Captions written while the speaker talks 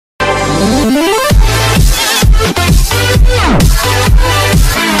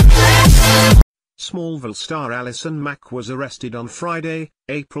Smallville star Allison Mack was arrested on Friday,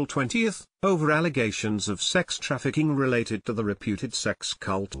 April 20, over allegations of sex trafficking related to the reputed sex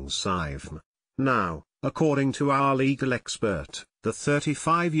cult NXIVM. Now, according to our legal expert, the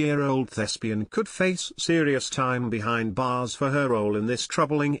 35-year-old thespian could face serious time behind bars for her role in this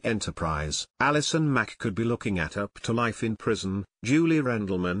troubling enterprise. Allison Mack could be looking at up to life in prison. Julie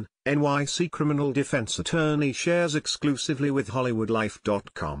Rendelman, NYC criminal defense attorney, shares exclusively with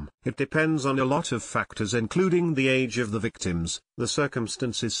HollywoodLife.com. It depends on a lot of factors, including the age of the victims, the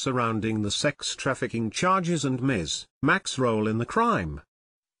circumstances surrounding the sex trafficking charges, and Ms. Mack's role in the crime.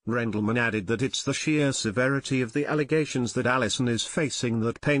 Rendelman added that it's the sheer severity of the allegations that Allison is facing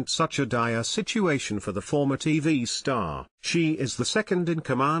that paint such a dire situation for the former TV star. She is the second in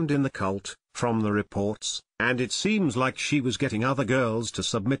command in the cult, from the reports, and it seems like she was getting other girls to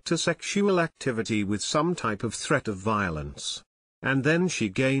submit to sexual activity with some type of threat of violence. And then she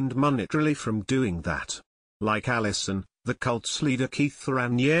gained monetarily from doing that. Like Allison, the cult's leader Keith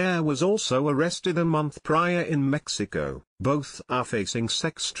Raniere was also arrested a month prior in Mexico. Both are facing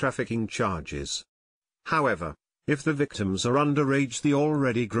sex trafficking charges. However, if the victims are underage, the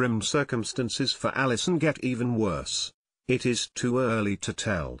already grim circumstances for Allison get even worse. It is too early to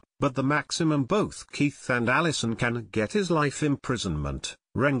tell, but the maximum both Keith and Allison can get is life imprisonment,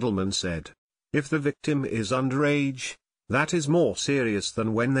 Rendelman said. If the victim is underage, that is more serious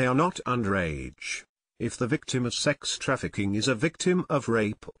than when they are not underage. If the victim of sex trafficking is a victim of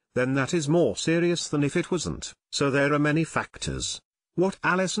rape, then that is more serious than if it wasn't. So there are many factors. What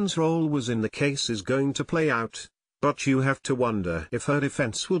Allison's role was in the case is going to play out, but you have to wonder if her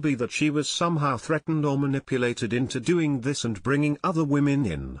defense will be that she was somehow threatened or manipulated into doing this and bringing other women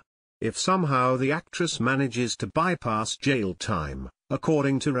in. If somehow the actress manages to bypass jail time,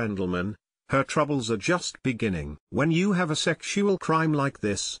 according to Rendelman, her troubles are just beginning. When you have a sexual crime like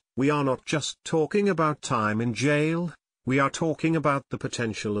this, we are not just talking about time in jail, we are talking about the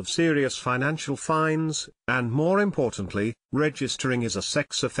potential of serious financial fines, and more importantly, registering as a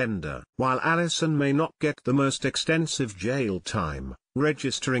sex offender. While Allison may not get the most extensive jail time,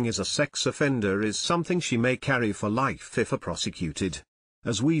 registering as a sex offender is something she may carry for life if prosecuted.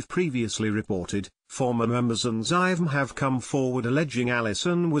 As we've previously reported, former members of NXIVM have come forward alleging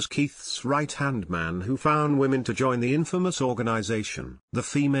Allison was Keith's right-hand man who found women to join the infamous organization. The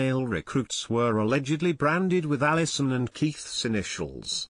female recruits were allegedly branded with Allison and Keith's initials.